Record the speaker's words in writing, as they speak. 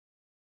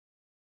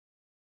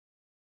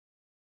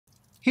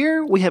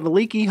Here we have a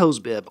leaky hose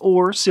bib,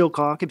 or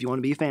sillcock if you want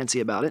to be fancy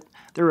about it.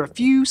 There are a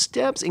few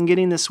steps in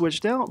getting this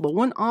switched out, but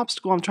one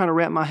obstacle I'm trying to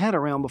wrap my head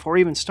around before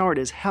I even start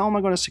is how am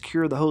I going to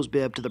secure the hose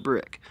bib to the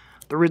brick.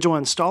 The original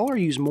installer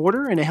used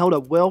mortar and it held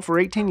up well for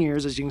 18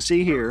 years as you can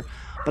see here,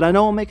 but I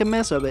know I'll make a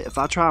mess of it if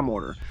I try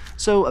mortar.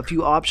 So a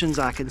few options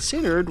I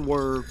considered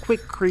were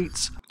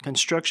Quickcrete's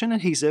construction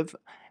adhesive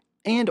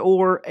and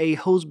or a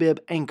hose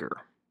bib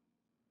anchor.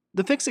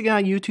 The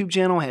Fix-A-Guy YouTube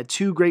channel had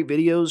 2 great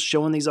videos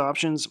showing these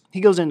options.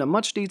 He goes into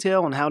much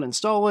detail on how to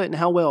install it and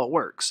how well it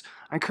works.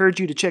 I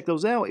encourage you to check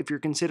those out if you're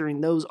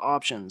considering those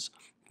options.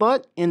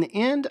 But in the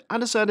end, I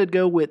decided to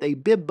go with a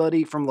Bib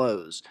Buddy from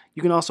Lowe's.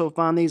 You can also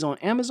find these on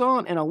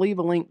Amazon, and I'll leave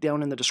a link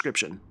down in the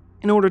description.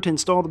 In order to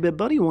install the Bib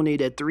Buddy, we'll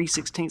need a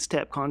 3/16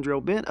 Tapcon drill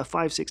bit, a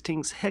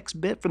 5/16 hex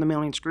bit for the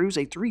mounting screws,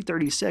 a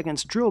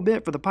 3/32 drill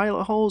bit for the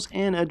pilot holes,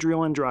 and a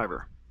drill and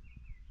driver.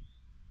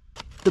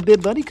 The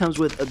Bib Buddy comes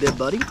with a Bib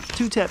Buddy,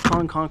 2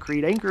 Tapcon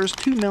concrete anchors,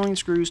 2 mounting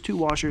screws, 2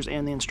 washers,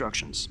 and the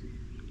instructions.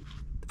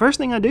 The first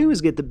thing I do is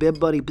get the Bib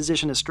Buddy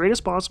positioned as straight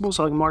as possible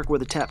so I can mark where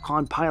the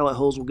Tapcon pilot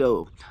holes will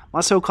go.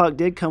 My sillcock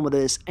did come with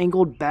this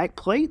angled back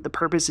plate. The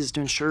purpose is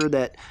to ensure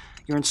that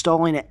you're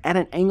installing it at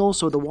an angle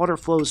so the water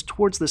flows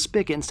towards the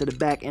spigot instead of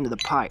back into the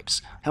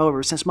pipes.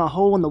 However, since my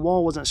hole in the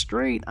wall wasn't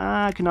straight,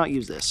 I could not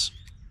use this.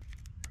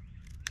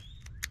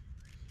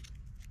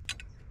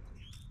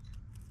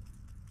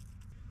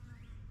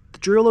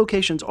 Drill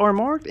locations are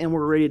marked and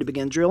we're ready to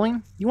begin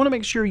drilling. You want to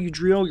make sure you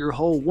drill your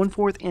hole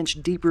 1/4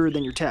 inch deeper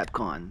than your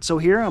Tapcon. So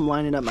here I'm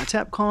lining up my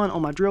Tapcon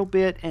on my drill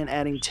bit and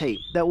adding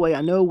tape. That way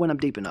I know when I'm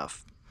deep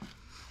enough.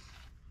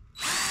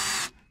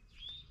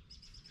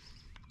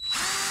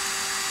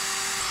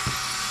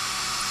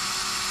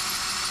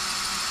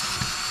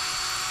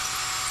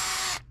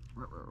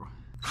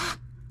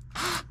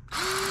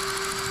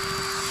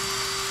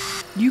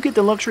 You get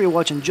the luxury of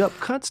watching jump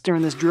cuts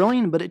during this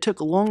drilling, but it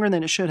took longer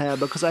than it should have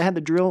because I had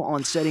the drill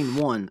on setting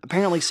 1.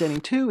 Apparently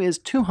setting 2 is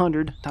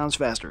 200 times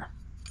faster.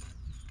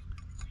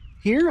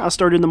 Here I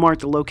started to mark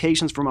the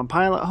locations for my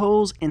pilot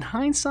holes. In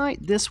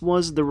hindsight, this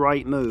was the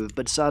right move,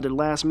 but decided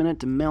last minute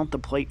to mount the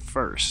plate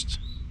first.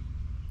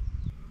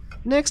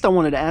 Next I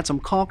wanted to add some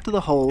caulk to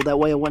the hole, that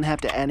way I wouldn't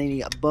have to add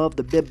any above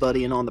the Bib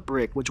Buddy and on the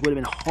brick, which would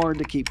have been hard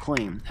to keep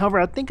clean. However,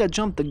 I think I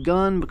jumped the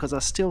gun because I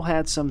still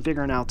had some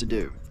figuring out to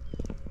do.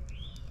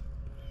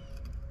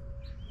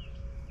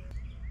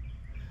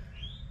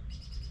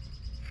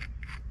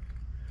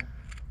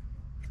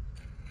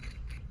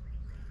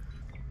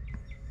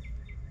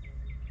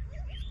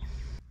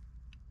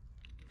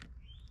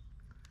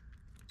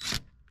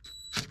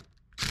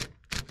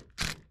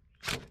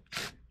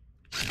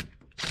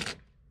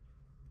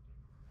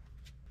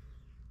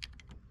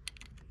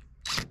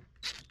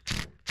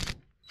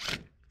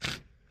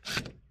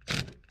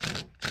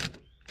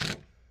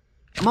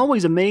 I'm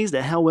always amazed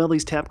at how well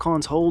these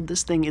Tapcons hold.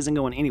 This thing isn't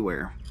going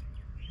anywhere.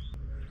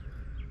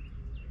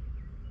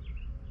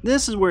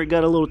 This is where it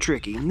got a little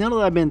tricky. Now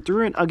that I've been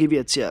through it, I'll give you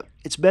a tip.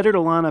 It's better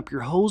to line up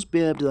your hose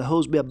bib to the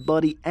Hose Bib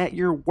Buddy at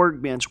your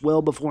workbench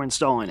well before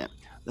installing it.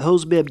 The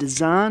hose bib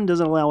design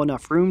doesn't allow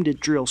enough room to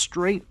drill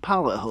straight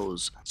pilot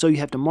hose, so you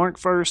have to mark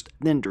first,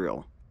 then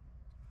drill.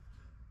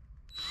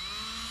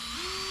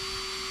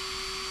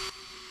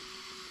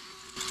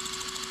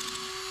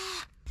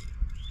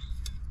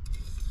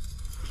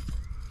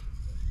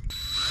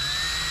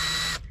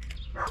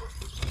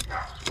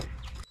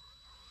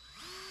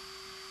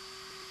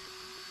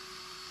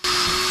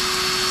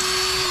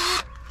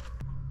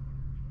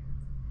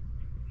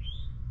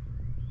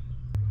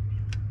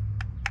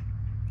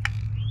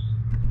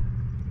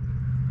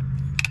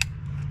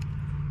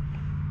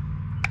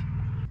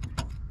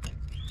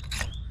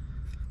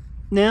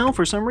 Now,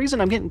 for some reason,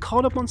 I'm getting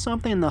caught up on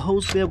something and the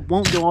hose bib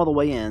won't go all the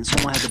way in, so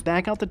I'm going to have to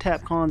back out the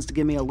Tapcons to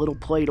give me a little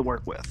play to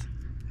work with.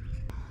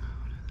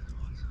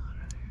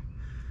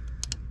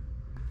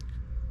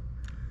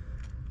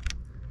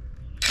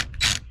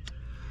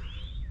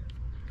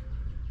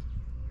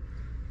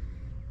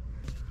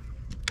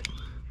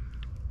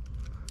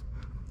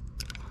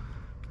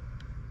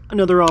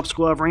 Another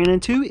obstacle I've ran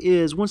into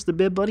is once the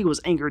Bib Buddy was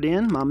anchored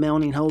in, my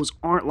mounting holes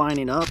aren't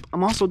lining up.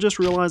 I'm also just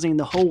realizing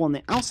the hole on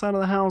the outside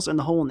of the house and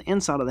the hole on the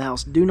inside of the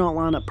house do not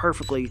line up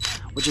perfectly,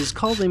 which is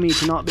causing me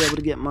to not be able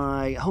to get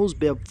my hose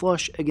bib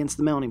flush against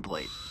the mounting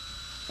plate.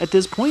 At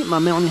this point, my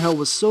mounting hole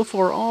was so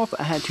far off,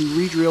 I had to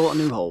re-drill a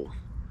new hole.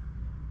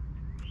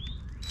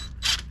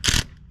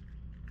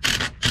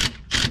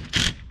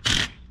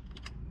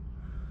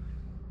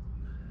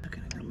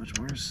 Okay, not much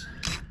worse.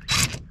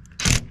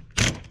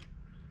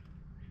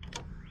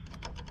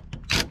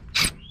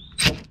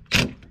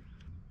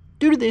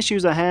 Due to the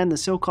issues I had, the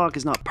sillcock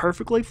is not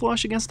perfectly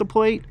flush against the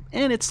plate,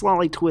 and it's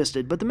slightly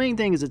twisted, but the main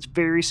thing is it's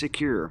very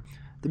secure.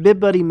 The Bib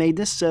Buddy made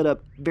this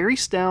setup very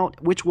stout,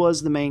 which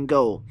was the main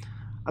goal.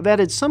 I've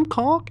added some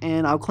caulk,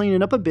 and I'll clean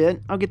it up a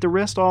bit. I'll get the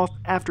rest off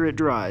after it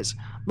dries.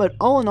 But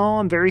all in all,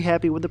 I'm very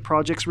happy with the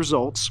project's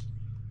results.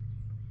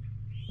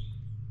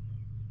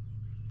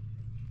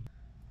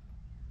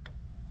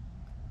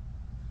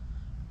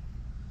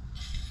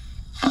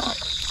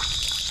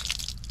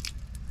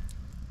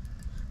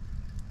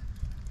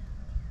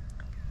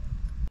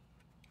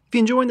 If you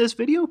enjoyed this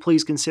video,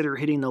 please consider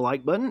hitting the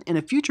like button. In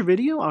a future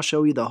video, I'll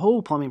show you the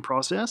whole plumbing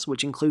process,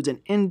 which includes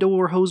an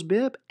indoor hose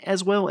bib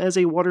as well as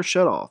a water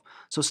shutoff.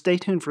 So stay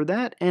tuned for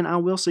that, and I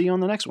will see you on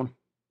the next one.